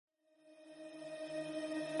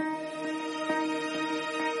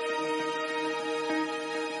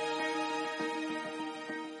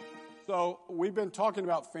So we've been talking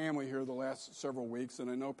about family here the last several weeks, and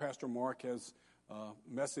I know Pastor Mark has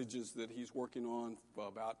messages that he's working on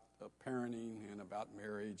about parenting and about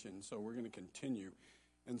marriage, and so we're going to continue.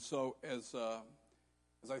 And so as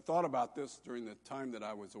I thought about this during the time that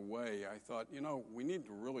I was away, I thought, we need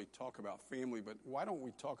to really talk about family, but why don't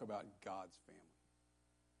we talk about God's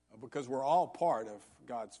family? Because we're all part of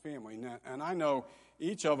God's family. And I know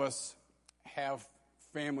each of us have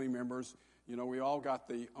family members. We all got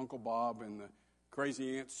the Uncle Bob and the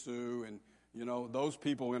crazy Aunt Sue and, those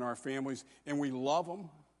people in our families. And we love them.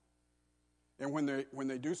 And when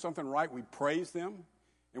they do something right, we praise them.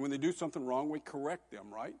 And when they do something wrong, we correct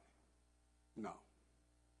them, right?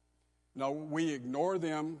 No, we ignore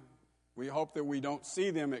them. We hope that we don't see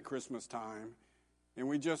them at Christmas time. And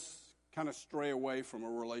we just kind of stray away from a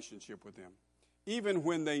relationship with them, even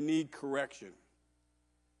when they need correction.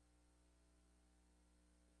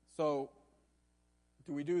 So,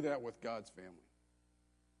 do we do that with God's family?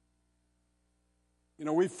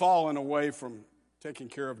 We've fallen away from taking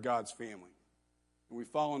care of God's family. And we've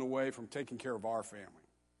fallen away from taking care of our family.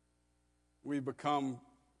 We've become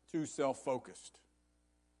too self-focused.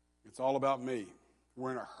 It's all about me.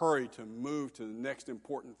 We're in a hurry to move to the next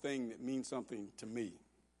important thing that means something to me.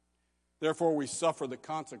 Therefore, we suffer the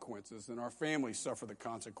consequences, and our families suffer the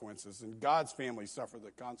consequences, and God's family suffer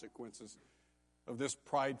the consequences of this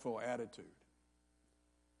prideful attitude.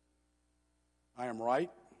 I am right.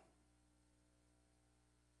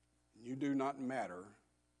 You do not matter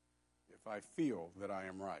if I feel that I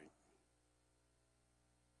am right.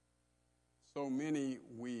 So many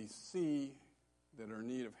we see that are in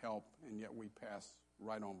need of help, and yet we pass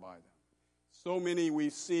right on by them. So many we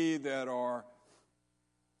see that are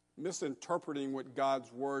misinterpreting what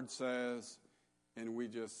God's word says, and we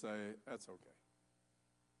just say, that's okay.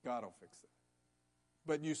 God will fix it.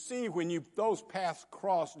 But you see, when those paths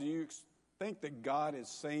cross, do you think that God is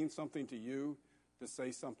saying something to you to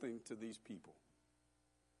say something to these people?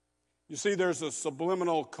 You see, there's a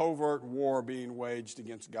subliminal, covert war being waged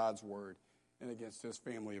against God's word and against his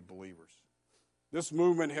family of believers. This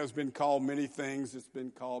movement has been called many things. It's been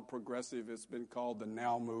called progressive. It's been called the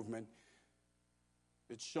Now Movement.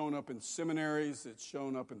 It's shown up in seminaries. It's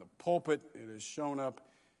shown up in the pulpit. It has shown up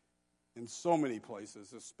in so many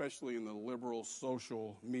places, especially in the liberal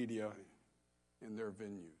social media in their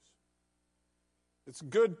venues. It's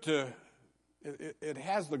good it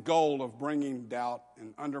has the goal of bringing doubt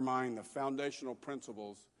and undermining the foundational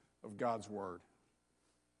principles of God's word.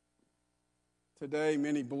 Today,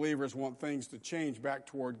 many believers want things to change back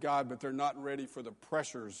toward God, but they're not ready for the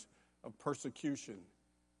pressures of persecution,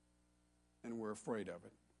 and we're afraid of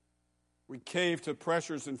it. We cave to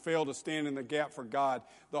pressures and fail to stand in the gap for God.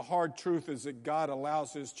 The hard truth is that God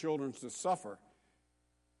allows his children to suffer,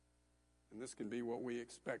 and this can be what we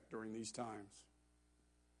expect during these times.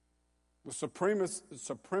 The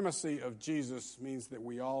supremacy of Jesus means that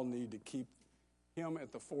we all need to keep him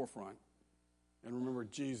at the forefront, and remember,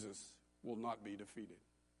 Jesus will not be defeated.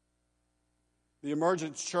 The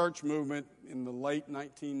emergent church movement in the late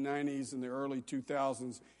 1990s and the early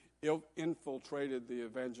 2000s infiltrated the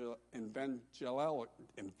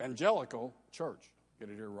evangelical church. Get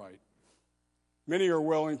it here right. Many are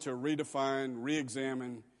willing to redefine,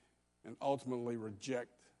 re-examine, and ultimately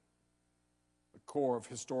reject the core of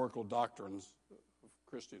historical doctrines of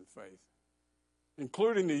Christian faith,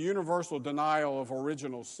 including the universal denial of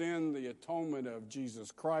original sin, the atonement of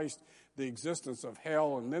Jesus Christ, the existence of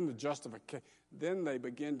hell, and then then they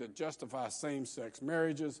begin to justify same-sex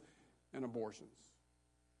marriages and abortions.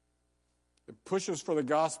 It pushes for the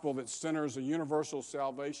gospel that centers a universal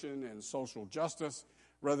salvation and social justice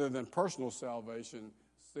rather than personal salvation,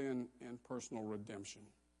 sin, and personal redemption.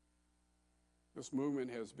 This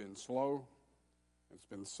movement has been slow, it's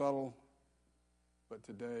been subtle, but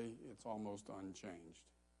today it's almost unchanged.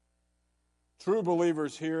 True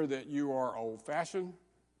believers hear that you are old-fashioned,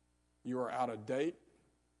 you are out of date.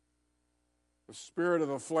 The spirit of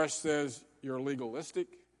the flesh says you're legalistic.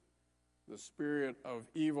 The spirit of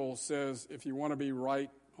evil says if you want to be right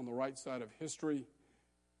on the right side of history,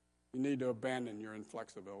 you need to abandon your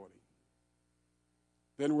inflexibility.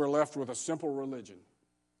 Then we're left with a simple religion,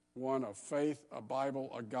 one of faith, a Bible,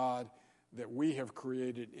 a God that we have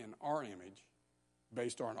created in our image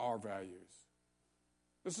based on our values.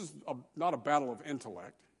 This is not a battle of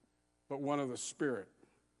intellect, but one of the spirit,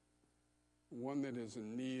 one that is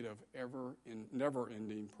in need of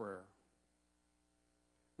never-ending prayer.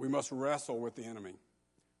 We must wrestle with the enemy,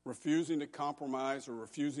 refusing to compromise or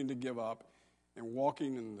refusing to give up, and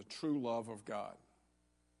walking in the true love of God.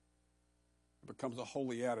 It becomes a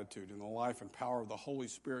holy attitude in the life and power of the Holy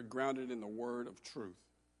Spirit, grounded in the word of truth.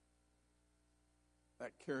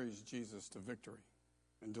 that carries Jesus to victory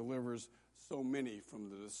and delivers so many from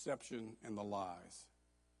the deception and the lies.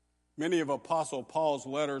 Many of Apostle Paul's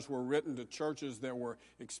letters were written to churches that were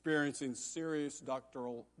experiencing serious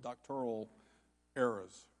doctrinal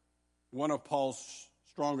errors. One of Paul's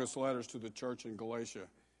strongest letters to the church in Galatia,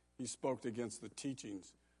 he spoke against the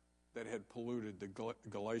teachings that had polluted the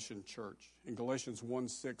Galatian church. In Galatians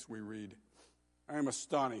 1:6 we read, "I am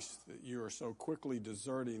astonished that you are so quickly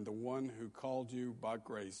deserting the one who called you by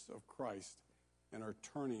grace of Christ and are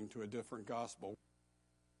turning to a different gospel."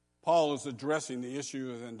 Paul is addressing the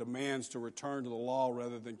issues and demands to return to the law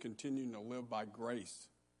rather than continuing to live by grace,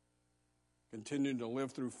 continuing to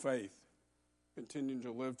live through faith, continuing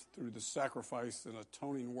to live through the sacrifice and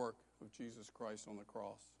atoning work of Jesus Christ on the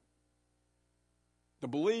cross. The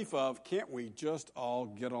belief of, can't we just all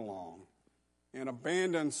get along, and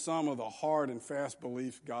abandon some of the hard and fast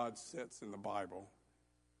beliefs God sets in the Bible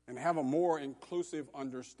and have a more inclusive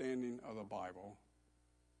understanding of the Bible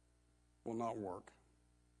will not work.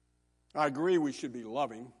 I agree we should be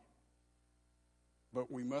loving,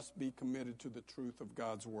 but we must be committed to the truth of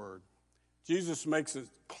God's word. Jesus makes it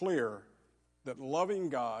clear that loving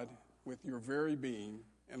God with your very being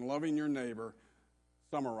and loving your neighbor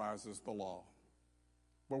summarizes the law.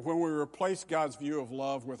 But when we replace God's view of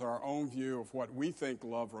love with our own view of what we think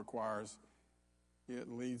love requires, it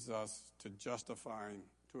leads us to a justifying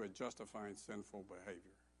sinful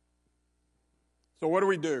behavior. So what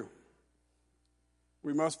do?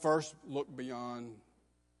 We must first look beyond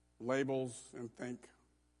labels and think,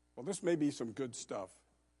 well, this may be some good stuff.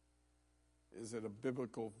 Is it a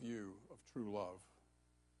biblical view of true love?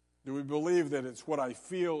 Do we believe that it's what I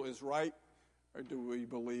feel is right, or do we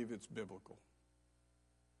believe it's biblical?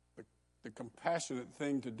 The compassionate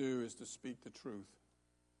thing to do is to speak the truth.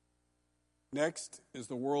 Next is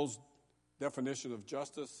the world's definition of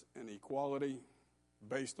justice and equality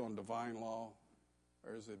based on divine law,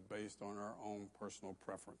 or is it based on our own personal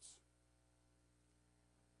preference?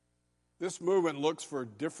 This movement looks for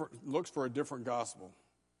a different gospel.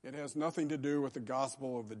 It has nothing to do with the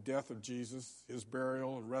gospel of the death of Jesus, his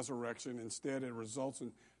burial and resurrection. Instead, it results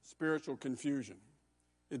in spiritual confusion.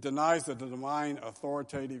 It denies the divine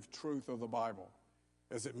authoritative truth of the Bible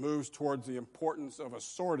as it moves towards the importance of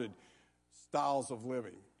assorted styles of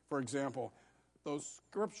living. For example, though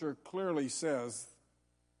Scripture clearly says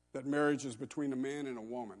that marriage is between a man and a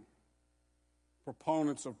woman,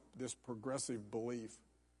 proponents of this progressive belief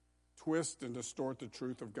twist and distort the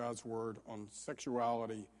truth of God's word on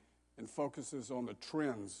sexuality and focuses on the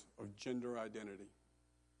trends of gender identity.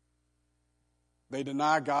 They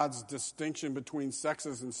deny God's distinction between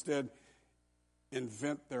sexes, instead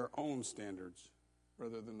invent their own standards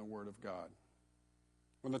rather than the word of God.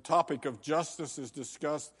 When the topic of justice is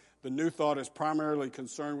discussed, the New Thought is primarily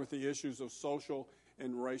concerned with the issues of social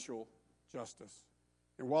and racial justice.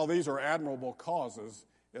 And while these are admirable causes,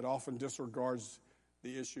 it often disregards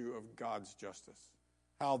the issue of God's justice,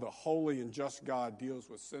 how the holy and just God deals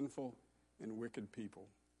with sinful and wicked people.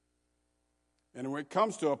 And when it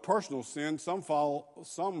comes to a personal sin, some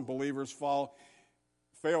believers fail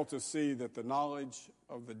to see that the knowledge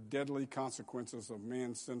of the deadly consequences of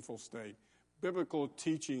man's sinful state. Biblical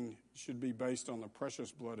teaching should be based on the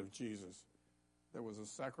precious blood of Jesus. That was a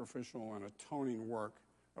sacrificial and atoning work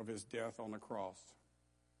of his death on the cross.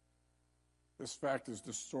 This fact is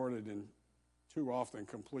distorted and too often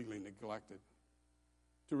completely neglected.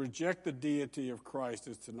 To reject the deity of Christ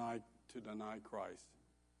is to deny Christ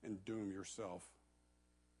and doom yourself.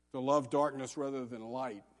 To love darkness rather than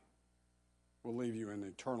light will leave you in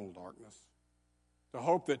eternal darkness. To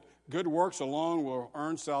hope that good works alone will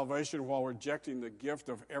earn salvation while rejecting the gift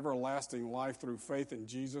of everlasting life through faith in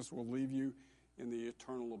Jesus will leave you in the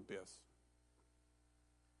eternal abyss.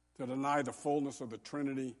 To deny the fullness of the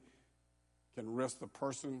Trinity can risk the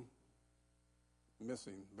person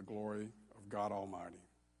missing the glory of God Almighty.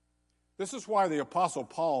 This is why the Apostle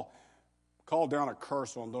Paul called down a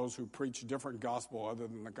curse on those who preach a different gospel other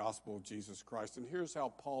than the gospel of Jesus Christ. And here's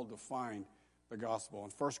how Paul defined the gospel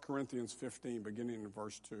in 1 Corinthians 15, beginning in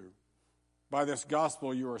verse 2. By this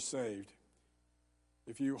gospel you are saved,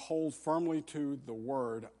 if you hold firmly to the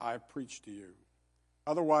word I preach to you.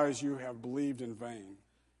 Otherwise you have believed in vain.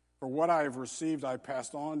 For what I have received I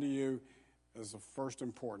passed on to you as of first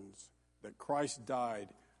importance, that Christ died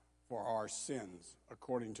for our sins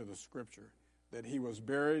according to the Scripture, that he was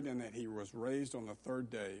buried and that he was raised on the third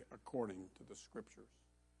day according to the Scriptures.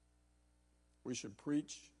 We should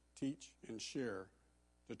preach, teach, and share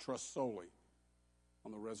to trust solely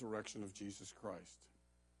on the resurrection of Jesus Christ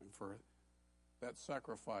and for that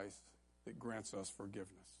sacrifice that grants us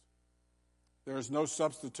forgiveness. There is no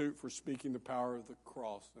substitute for speaking the power of the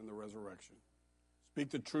cross and the resurrection.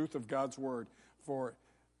 Speak the truth of God's word, for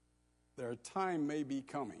their time may be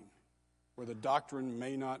coming where the doctrine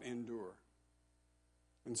may not endure.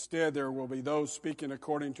 Instead, there will be those speaking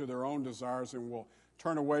according to their own desires and will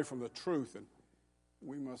turn away from the truth, and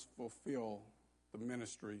we must fulfill the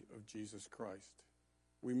ministry of Jesus Christ.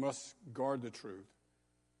 We must guard the truth,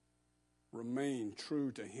 remain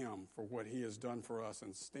true to him for what he has done for us,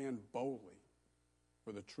 and stand boldly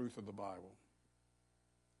for the truth of the Bible.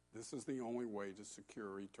 This is the only way to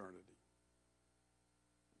secure eternity.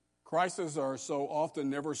 Crises are so often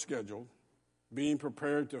never scheduled. Being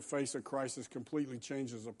prepared to face a crisis completely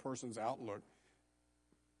changes a person's outlook,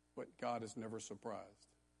 but God is never surprised.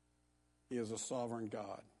 He is a sovereign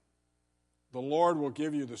God. The Lord will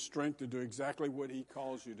give you the strength to do exactly what he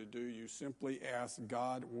calls you to do. You simply ask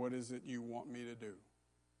God, what is it you want me to do?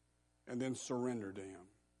 And then surrender to him.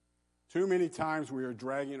 Too many times we are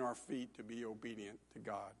dragging our feet to be obedient to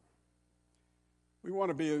God. We want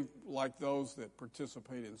to be like those that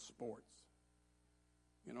participate in sports.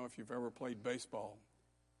 You know, if you've ever played baseball,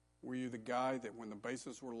 were you the guy that when the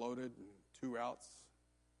bases were loaded and 2 outs,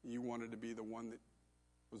 you wanted to be the one that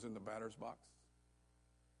was in the batter's box?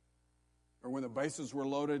 Or when the bases were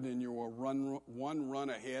loaded and you were one run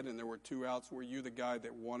ahead and there were 2 outs, were you the guy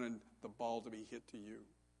that wanted the ball to be hit to you?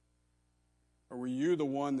 Or were you the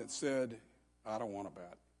one that said, I don't want to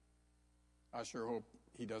bat. I sure hope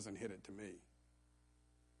he doesn't hit it to me.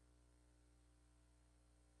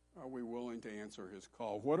 Are we willing to answer his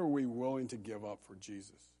call? What are we willing to give up for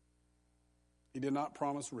Jesus? He did not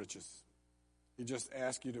promise riches. He just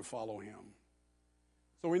asked you to follow him.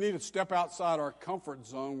 So we need to step outside our comfort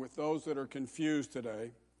zone with those that are confused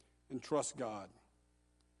today and trust God.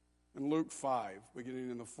 In Luke 5,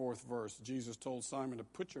 beginning in the 4th verse, Jesus told Simon to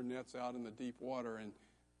put your nets out in the deep water, and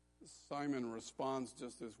Simon responds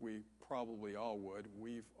just as we probably all would.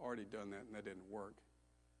 We've already done that, and that didn't work.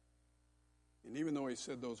 And even though he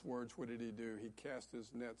said those words, what did he do? He cast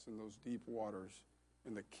his nets in those deep waters,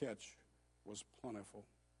 and the catch was plentiful.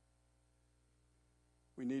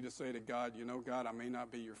 We need to say to God, you know, God, I may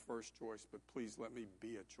not be your first choice, but please let me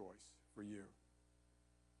be a choice for you.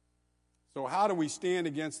 So how do we stand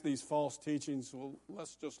against these false teachings? Well,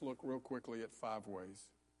 let's just look real quickly at 5 ways.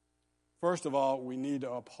 First of all, we need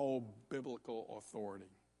to uphold biblical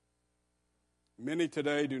authority. Many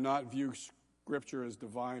today do not view Scripture as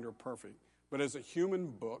divine or perfect, but as a human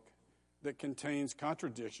book that contains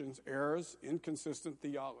contradictions, errors, inconsistent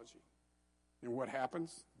theology. And what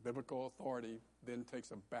happens? Biblical authority then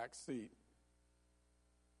takes a back seat.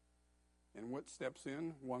 And what steps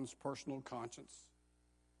in? One's personal conscience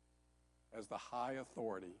as the high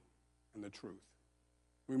authority and the truth.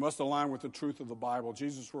 We must align with the truth of the Bible.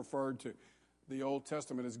 Jesus referred to the Old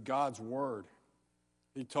Testament as God's Word.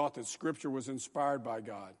 He taught that Scripture was inspired by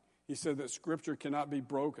God. He said that Scripture cannot be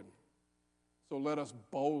broken. So let us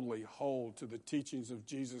boldly hold to the teachings of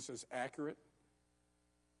Jesus as accurate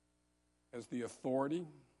as the authority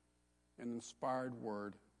and inspired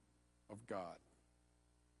Word of God.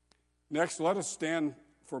 Next, let us stand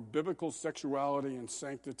for biblical sexuality and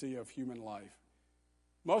sanctity of human life.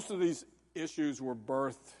 Most of these issues were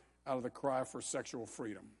birthed out of the cry for sexual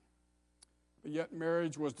freedom. But yet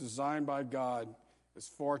marriage was designed by God is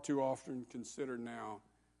far too often considered now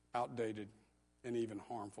outdated and even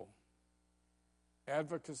harmful.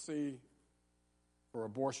 Advocacy for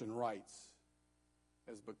abortion rights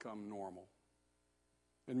has become normal.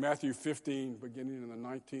 In Matthew 15, beginning in the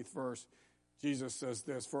 19th verse, Jesus says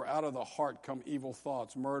this, "For out of the heart come evil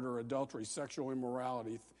thoughts, murder, adultery, sexual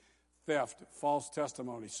immorality, theft, false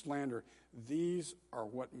testimony, slander. These are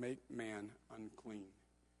what make man unclean."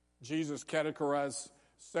 Jesus categorized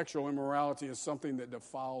sexual immorality as something that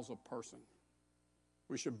defiles a person.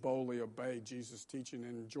 We should boldly obey Jesus' teaching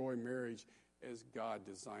and enjoy marriage as God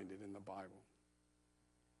designed it in the Bible.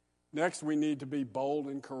 Next, we need to be bold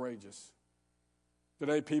and courageous.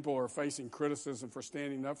 Today, people are facing criticism for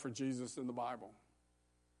standing up for Jesus in the Bible.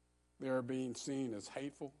 They are being seen as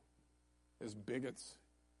hateful, as bigots,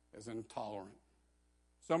 as intolerant.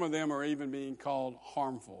 Some of them are even being called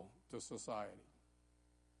harmful to society.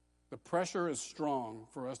 The pressure is strong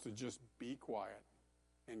for us to just be quiet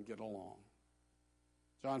and get along.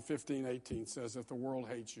 John 15:18 says, "If the world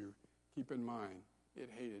hates you, keep in mind, it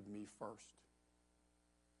hated me first."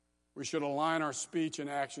 We should align our speech and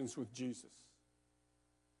actions with Jesus.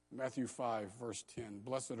 Matthew 5, verse 10,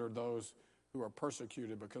 "Blessed are those who are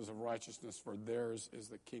persecuted because of righteousness, for theirs is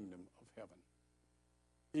the kingdom of heaven."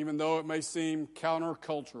 Even though it may seem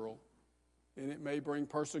countercultural, and it may bring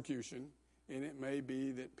persecution, and it may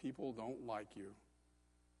be that people don't like you,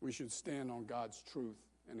 We should stand on God's truth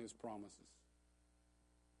and his promises.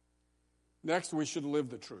 Next, we should live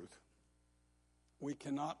the truth. We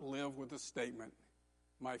cannot live with the statement,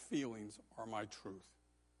 my feelings are my truth.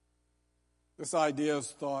 This idea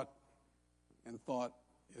is thought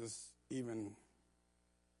is even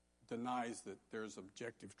denies that there's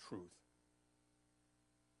objective truth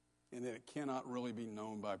and that it cannot really be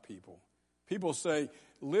known by people. People say,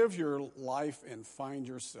 live your life and find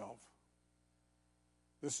yourself.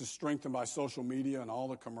 This is strengthened by social media and all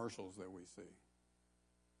the commercials that we see.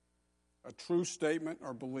 A true statement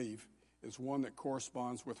or belief is one that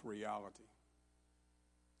corresponds with reality.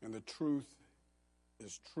 And the truth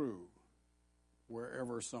is true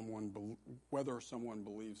whether someone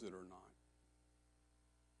believes it or not.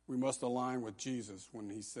 We must align with Jesus when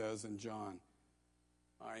he says in John,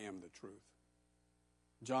 I am the truth.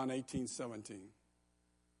 John 18:17,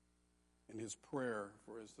 in his prayer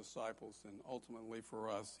for his disciples and ultimately for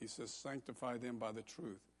us, he says, sanctify them by the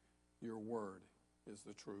truth. Your word is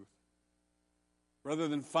the truth. Rather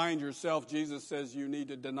than find yourself, Jesus says you need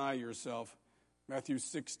to deny yourself. Matthew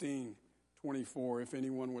 16:24, if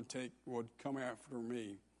anyone would come after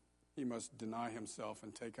me, he must deny himself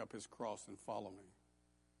and take up his cross and follow me.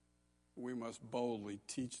 We must boldly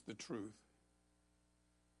teach the truth,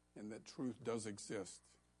 and that truth does exist,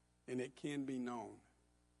 and it can be known,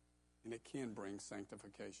 and it can bring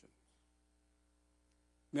sanctification.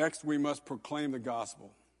 Next, we must proclaim the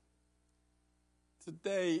gospel.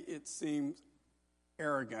 Today, it seems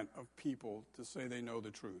arrogant of people to say they know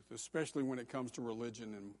the truth, especially when it comes to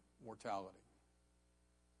religion and mortality.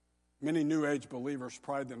 Many New Age believers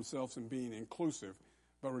pride themselves in being inclusive,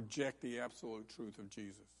 but reject the absolute truth of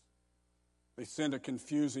Jesus. They send a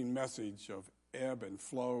confusing message of ebb and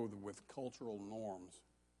flow with cultural norms.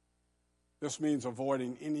 This means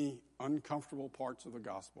avoiding any uncomfortable parts of the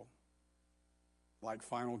gospel, like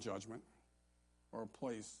final judgment or a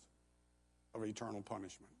place of eternal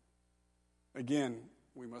punishment. Again,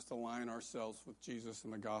 we must align ourselves with Jesus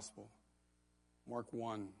in the gospel. Mark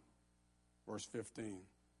 1, verse 15.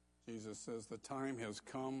 Jesus says, the time has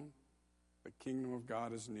come, the kingdom of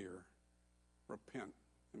God is near. Repent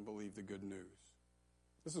and believe the good news.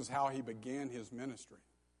 This is how he began his ministry.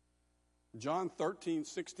 John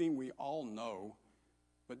 13:16 we all know,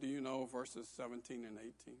 but do you know verses 17 and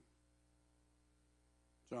 18?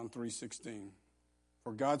 John 3:16.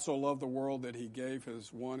 For God so loved the world that he gave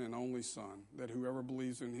his one and only Son, that whoever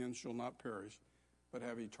believes in him shall not perish, but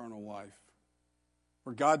have eternal life.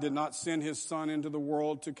 For God did not send his Son into the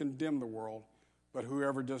world to condemn the world, but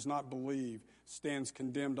whoever does not believe stands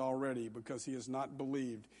condemned already, because he has not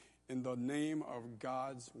believed in the name of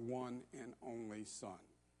God's one and only Son.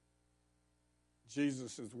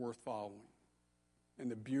 Jesus is worth following, and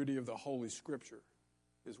the beauty of the Holy Scripture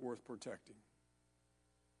is worth protecting.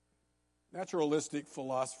 Naturalistic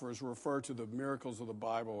philosophers refer to the miracles of the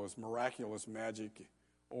Bible as miraculous magic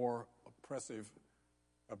or oppressive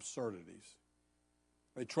absurdities.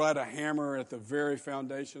 They try to hammer at the very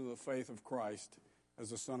foundation of the faith of Christ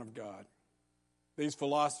as the Son of God. These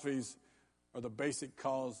philosophies are the basic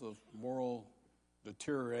cause of moral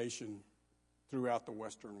deterioration throughout the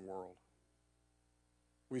Western world.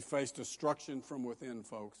 We face destruction from within,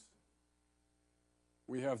 folks.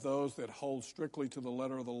 We have those that hold strictly to the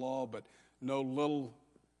letter of the law, but know little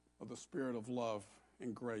of the spirit of love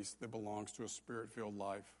and grace that belongs to a spirit-filled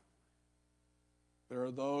life. There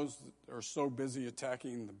are those that are so busy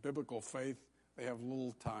attacking the biblical faith, they have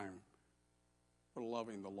little time for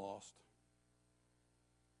loving the lost.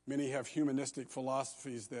 Many have humanistic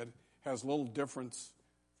philosophies that has little difference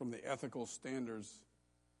from the ethical standards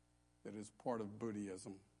that is part of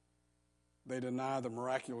Buddhism. They deny the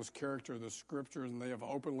miraculous character of the Scriptures, and they have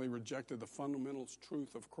openly rejected the fundamental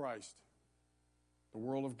truth of Christ. The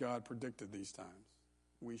world of God predicted these times.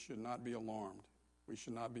 We should not be alarmed. We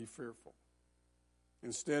should not be fearful.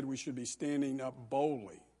 Instead, we should be standing up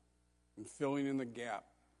boldly and filling in the gap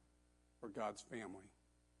for God's family.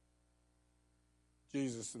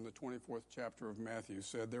 Jesus, in the 24th chapter of Matthew,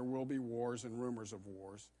 said, there will be wars and rumors of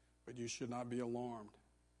wars, but you should not be alarmed.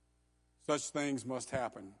 Such things must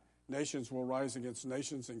happen. Nations will rise against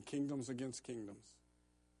nations and kingdoms against kingdoms.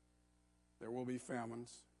 There will be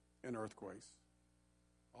famines and earthquakes.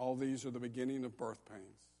 All these are the beginning of birth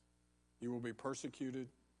pains. You will be persecuted,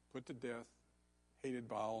 put to death, hated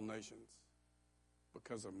by all nations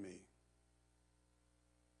because of me.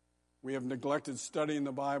 We have neglected studying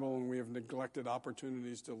the Bible, and we have neglected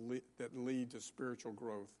opportunities that lead to spiritual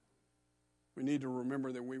growth. We need to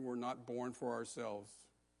remember that we were not born for ourselves.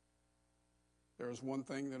 There is one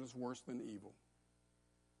thing that is worse than evil,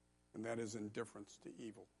 and that is indifference to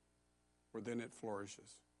evil, for then it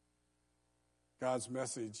flourishes. God's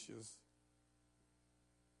message is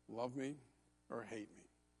love me or hate me,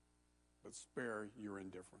 but spare your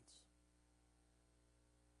indifference.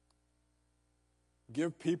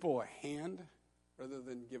 Give people a hand rather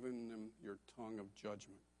than giving them your tongue of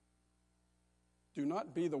judgment. Do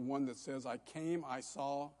not be the one that says, I came, I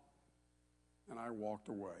saw, and I walked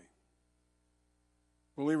away.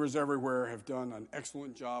 Believers everywhere have done an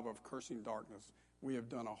excellent job of cursing darkness. We have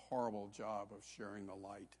done a horrible job of sharing the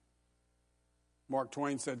light. Mark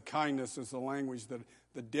Twain said, kindness is the language that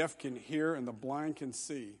the deaf can hear and the blind can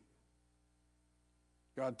see.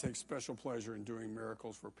 God takes special pleasure in doing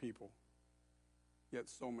miracles for people. Yet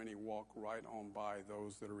so many walk right on by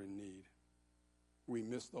those that are in need. We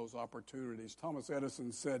miss those opportunities. Thomas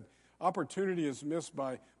Edison said, opportunity is missed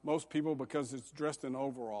by most people because it's dressed in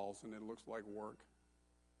overalls and it looks like work.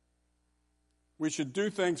 We should do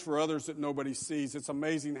things for others that nobody sees. It's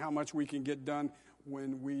amazing how much we can get done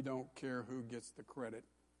when we don't care who gets the credit.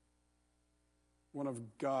 One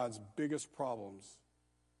of God's biggest problems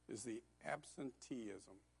is the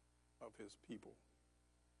absenteeism of his people.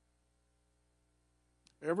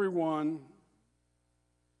 Everyone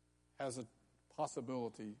has a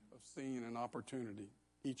possibility of seeing an opportunity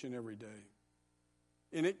each and every day.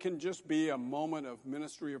 And it can just be a moment of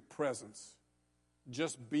ministry of presence,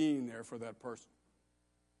 just being there for that person.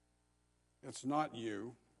 It's not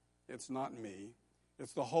you. It's not me.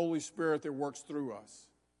 It's the Holy Spirit that works through us.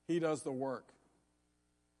 He does the work.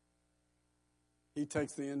 He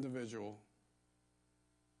takes the individual,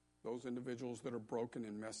 those individuals that are broken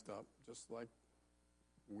and messed up, just like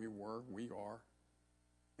we are,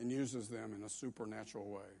 and uses them in a supernatural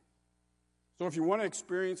way. So if you want to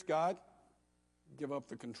experience God, give up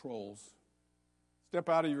the controls. Step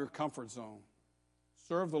out of your comfort zone.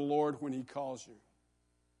 Serve the Lord when he calls you.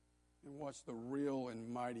 And watch the real and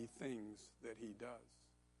mighty things that he does.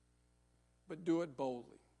 But do it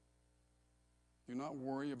boldly. Do not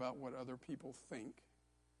worry about what other people think.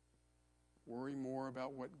 Worry more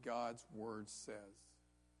about what God's word says.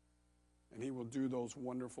 And he will do those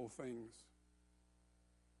wonderful things.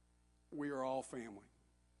 We are all family.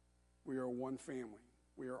 We are one family.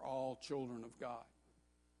 We are all children of God.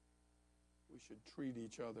 We should treat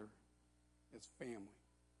each other as family.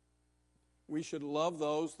 We should love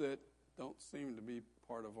those that don't seem to be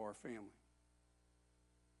part of our family,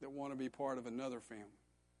 that want to be part of another family.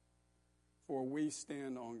 For we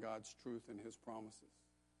stand on God's truth and his promises.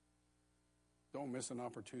 Don't miss an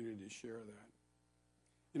opportunity to share that.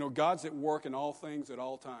 You know, God's at work in all things at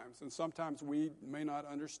all times. And sometimes we may not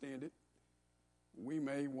understand it. We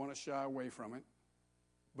may want to shy away from it.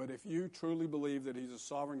 But if you truly believe that he's a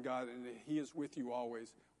sovereign God and that he is with you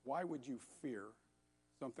always, why would you fear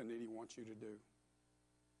something that he wants you to do?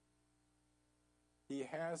 He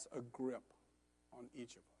has a grip on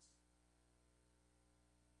each of us.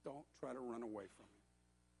 Don't try to run away from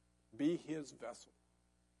him. Be his vessel.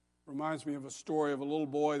 Reminds me of a story of a little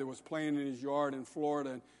boy that was playing in his yard in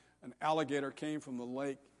Florida, and an alligator came from the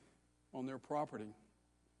lake on their property.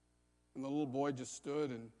 And the little boy just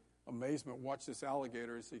stood in amazement, watched this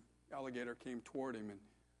alligator as the alligator came toward him. And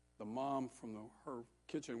the mom from her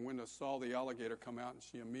kitchen window saw the alligator come out, and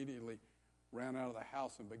she immediately ran out of the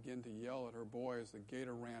house and began to yell at her boy as the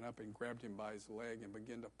gator ran up and grabbed him by his leg and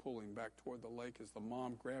began to pull him back toward the lake as the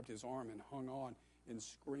mom grabbed his arm and hung on and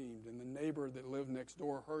screamed. And the neighbor that lived next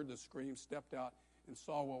door heard the scream, stepped out and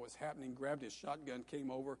saw what was happening, grabbed his shotgun,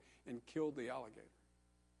 came over and killed the alligator.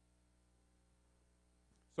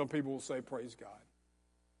 Some people will say, praise God.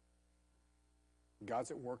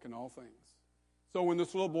 God's at work in all things. So when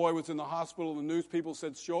this little boy was in the hospital, the news people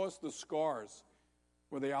said, show us the scars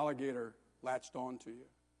where the alligator latched onto you.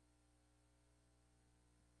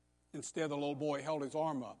 Instead, the little boy held his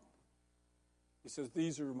arm up. He says,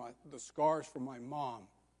 these are the scars from my mom,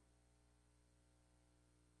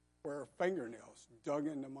 where her fingernails dug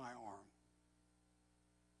into my arm.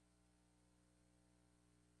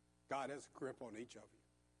 God has a grip on each of you.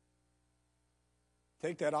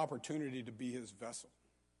 Take that opportunity to be his vessel.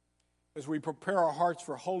 As we prepare our hearts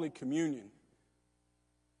for Holy Communion,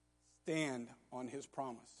 stand on his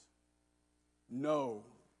promise. Know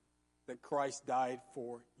that Christ died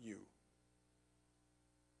for you.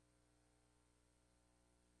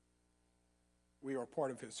 We are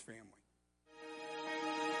part of his family.